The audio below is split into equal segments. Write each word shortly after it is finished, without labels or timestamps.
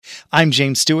I'm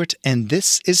James Stewart, and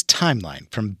this is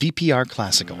Timeline from VPR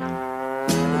Classical.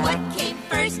 What came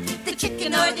first, the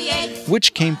chicken or the egg?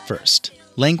 Which came first,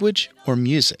 language or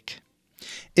music?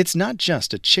 It's not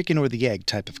just a chicken or the egg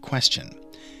type of question.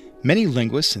 Many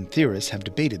linguists and theorists have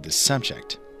debated this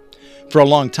subject. For a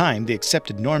long time, the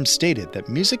accepted norm stated that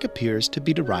music appears to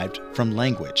be derived from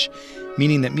language,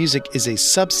 meaning that music is a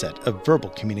subset of verbal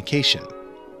communication.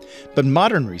 But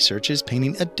modern research is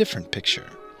painting a different picture.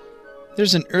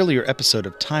 There's an earlier episode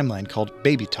of Timeline called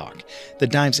Baby Talk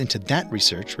that dives into that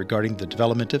research regarding the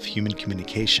development of human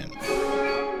communication.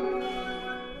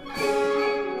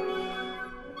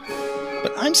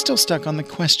 But I'm still stuck on the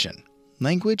question,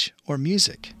 language or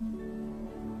music?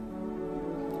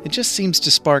 It just seems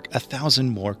to spark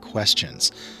 1,000 more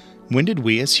questions. When did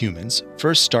we as humans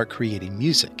first start creating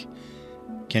music?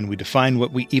 Can we define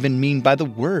what we even mean by the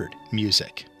word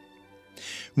music?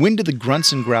 When did the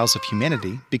grunts and growls of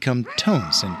humanity become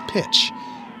tones and pitch?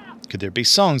 Could there be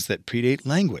songs that predate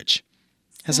language?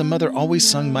 Has a mother always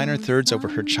sung minor thirds over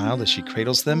her child as she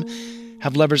cradles them?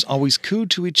 Have lovers always cooed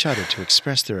to each other to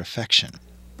express their affection?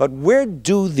 But where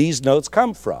do these notes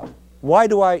come from? Why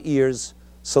do our ears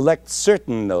select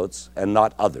certain notes and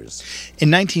not others?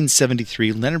 In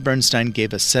 1973, Leonard Bernstein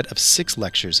gave a set of 6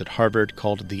 lectures at Harvard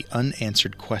called The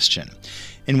Unanswered Question,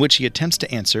 in which he attempts to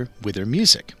answer, whither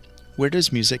music? Where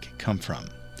does music come from?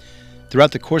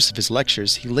 Throughout the course of his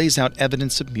lectures, he lays out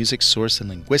evidence of music's source in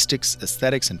linguistics,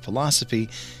 aesthetics, and philosophy.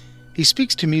 He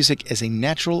speaks to music as a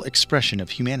natural expression of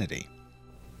humanity.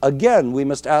 Again, we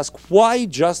must ask, why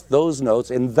just those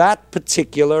notes in that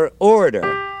particular order?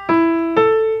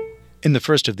 In the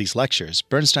first of these lectures,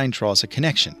 Bernstein draws a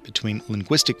connection between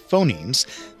linguistic phonemes,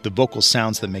 the vocal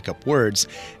sounds that make up words,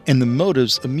 and the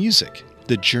motives of music,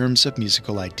 the germs of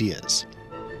musical ideas.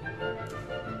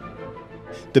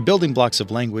 The building blocks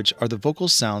of language are the vocal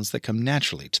sounds that come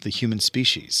naturally to the human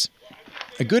species.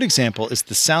 A good example is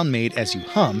the sound made as you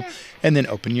hum and then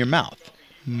open your mouth.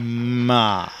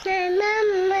 Ma.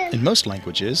 In most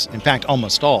languages, in fact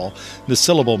almost all, the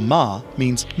syllable ma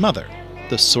means mother,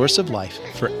 the source of life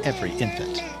for every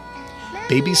infant.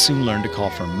 Babies soon learn to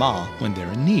call for ma when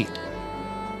they're in need.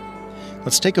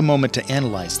 Let's take a moment to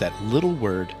analyze that little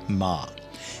word ma.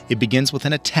 It begins with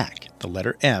an attack, the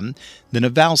letter M, then a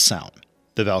vowel sound.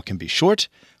 The vowel can be short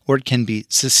or it can be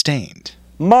sustained.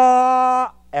 Ma!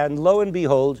 And lo and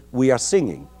behold, we are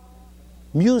singing.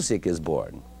 Music is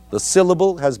born. The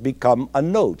syllable has become a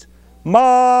note.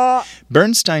 Ma!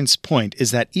 Bernstein's point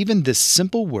is that even this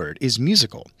simple word is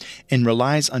musical and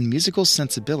relies on musical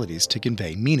sensibilities to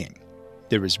convey meaning.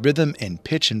 There is rhythm and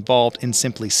pitch involved in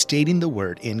simply stating the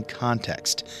word in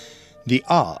context. The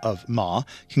ah of ma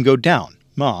can go down,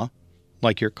 ma,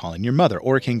 like you're calling your mother,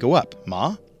 or it can go up,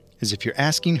 ma, as if you're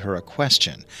asking her a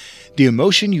question. The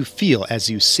emotion you feel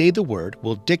as you say the word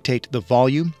will dictate the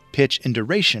volume, pitch, and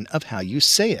duration of how you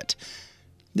say it.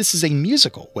 This is a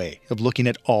musical way of looking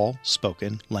at all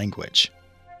spoken language.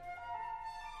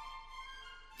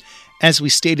 As we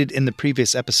stated in the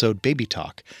previous episode, Baby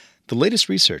Talk, the latest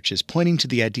research is pointing to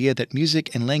the idea that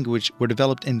music and language were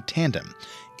developed in tandem,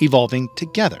 evolving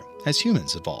together as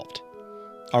humans evolved.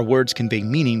 Our words convey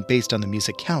meaning based on the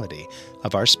musicality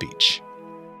of our speech.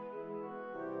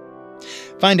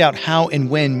 Find out how and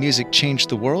when music changed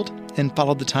the world and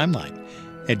follow the timeline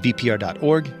at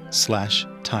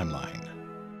vpr.org/timeline.